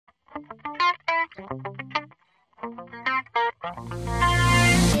Hello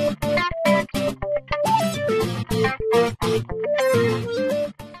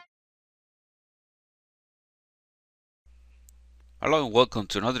and welcome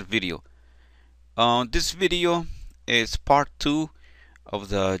to another video. This video is part 2 of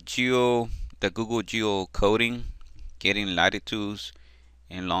the Google Geo coding, getting latitudes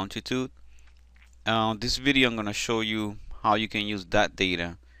and longitude. This video I'm going to show you how you can use that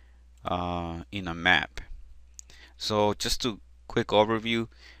data in a map. So just to quick overview,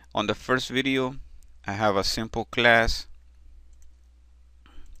 on the first video I have a simple class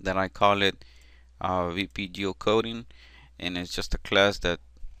that I call it VP Geocoding, and it's just a class that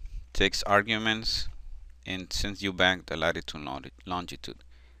takes arguments and sends you back the latitude and longitude.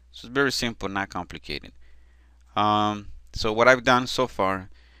 So it's very simple, not complicated. So what I've done so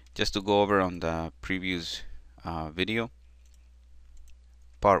far, just to go over on the previous video,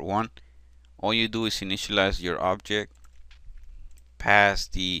 part 1, all you do is initialize your object, pass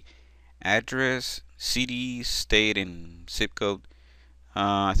the address, city, state, and zip code.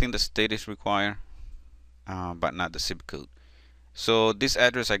 I think the state is required, but not the zip code. So this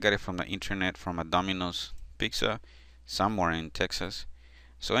address I got it from the internet, from a Domino's Pizza somewhere in Texas.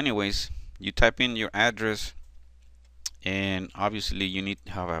 So anyways, you type in your address, and obviously you need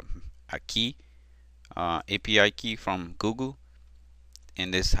to have a key, API key from Google,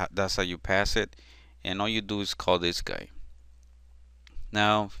 and that's how you pass it. And all you do is call this guy.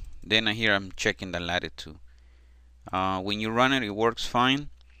 Now then here I'm checking the latitude. When you run it, it works fine.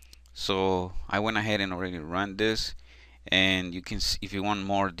 So I went ahead and already ran this, and you can see, if you want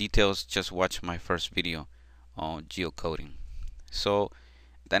more details, just watch my first video on geocoding. So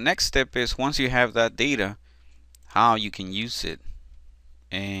the next step is, once you have that data, how you can use it.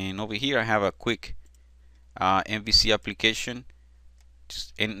 And over here I have a quick MVC application,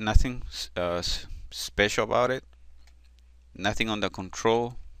 and nothing special about it, nothing on the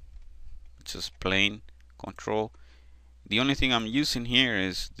control, just plain control. The only thing I'm using here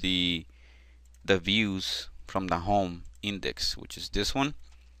is the views from the home index, which is this one.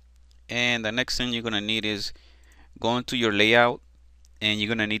 And the next thing you're gonna need is go into your layout, and you're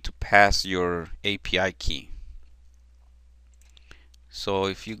gonna need to pass your API key. So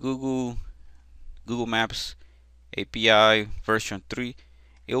if you Google Maps API version 3,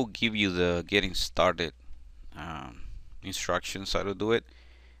 it will give you the getting started instructions how to do it.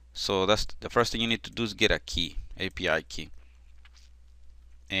 So that's the first thing you need to do, is get a key, API key,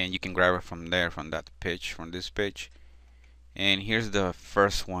 and you can grab it from there, from that page, from this page. And here's the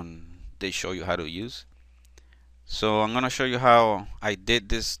first one they show you how to use. So I'm gonna show you how I did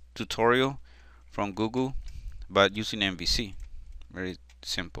this tutorial from Google, but using MVC. Very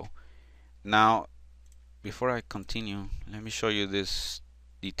simple. Now before I continue, let me show you this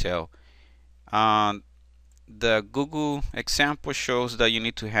detail. The Google example shows that you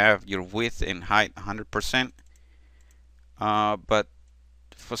need to have your width and height 100%, but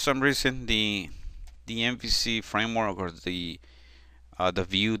for some reason the MVC framework, or the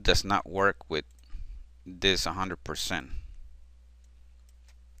view, does not work with this 100%.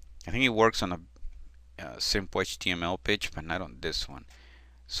 I think it works on a simple HTML page, but not on this one.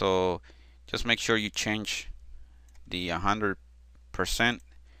 So just make sure you change the 100%.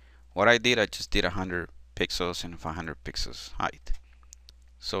 What I did, I just did 100 pixels and 500 pixels height.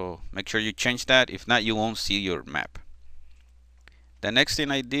 So make sure you change that. If not, you won't see your map. The next thing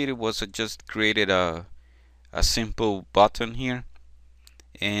I did was I just created a simple button here,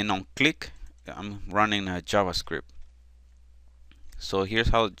 and on click I'm running a JavaScript. So here's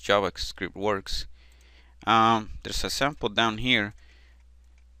how JavaScript works. There's a sample down here,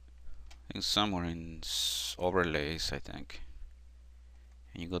 somewhere in overlays, I think,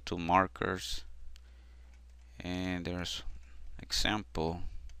 and you go to markers, and there's example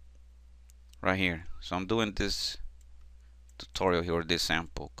right here. So I'm doing this tutorial here, this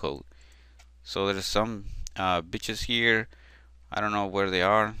sample code. So there's some beaches here. I don't know where they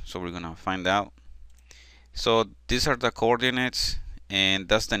are, so we're gonna find out. So these are the coordinates, and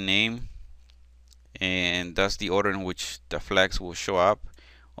that's the name, and that's the order in which the flags will show up,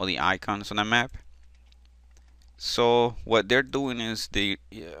 or the icons on the map. So what they're doing is they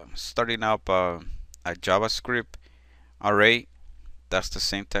starting up a JavaScript array. That's the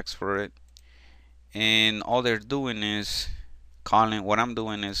syntax for it, and all they're doing is calling. What I'm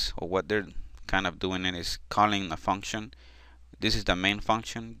doing is, or what they're kind of doing it, is calling a function. This is the main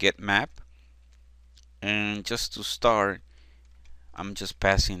function, get map, and just to start, I'm just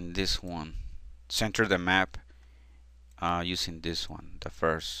passing this one, center the map, using this one, the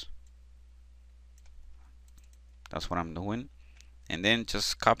first. That's what I'm doing. and then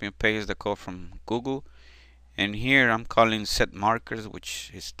just copy and paste the code from Google. And here I'm calling set markers,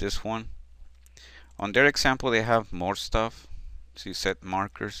 which is this one. On their example, they have more stuff. See, set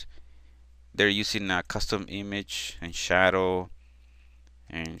markers. They're using a custom image and shadow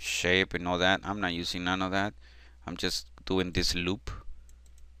and shape and all that. I'm not using none of that. I'm just doing this loop.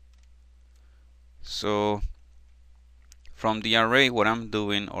 So from the array, what I'm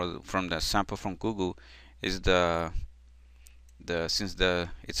doing, or from the sample from Google, is since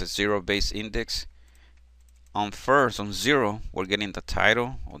it's a zero-based index, on 0 we're getting the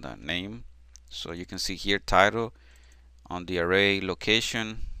title or the name. So you can see here title. On the array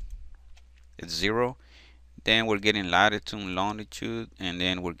location, it's 0. Then we're getting latitude and longitude, and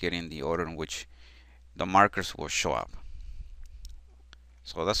then we're getting the order in which the markers will show up.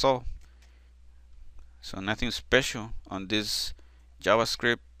 So that's all. So nothing special on this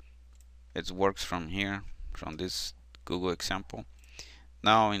JavaScript. It works from here, from this Google example.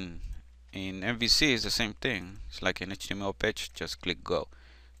 Now in MVC is the same thing. It's like an HTML page. Just click go.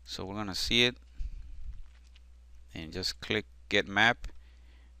 So we're gonna see it, and just click get map.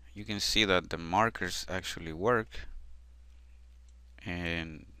 You can see that the markers actually work,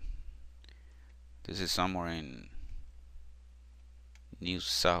 and this is somewhere in New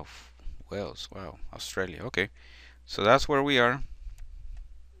South Wales. Wow, Australia. Okay, so that's where we are.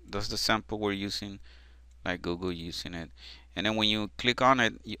 That's the sample we're using, like Google using it. And then when you click on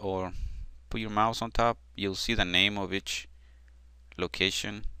it or put your mouse on top, you'll see the name of each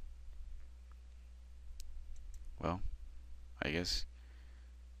location. Well, I guess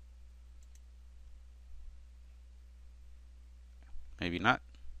maybe not,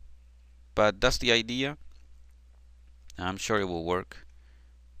 but that's the idea. I'm sure it will work.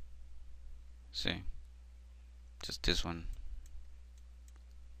 See, just this one.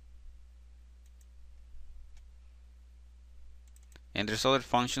 And there's other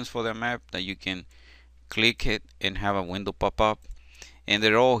functions for the map that you can click it and have a window pop up, and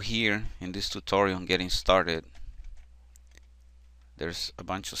they're all here in this tutorial on getting started. There's a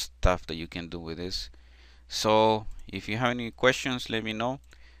bunch of stuff that you can do with this. So if you have any questions, let me know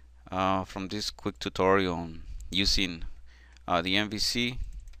from this quick tutorial on using the MVC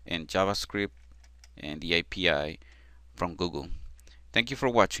and JavaScript and the API from Google. Thank you for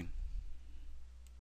watching.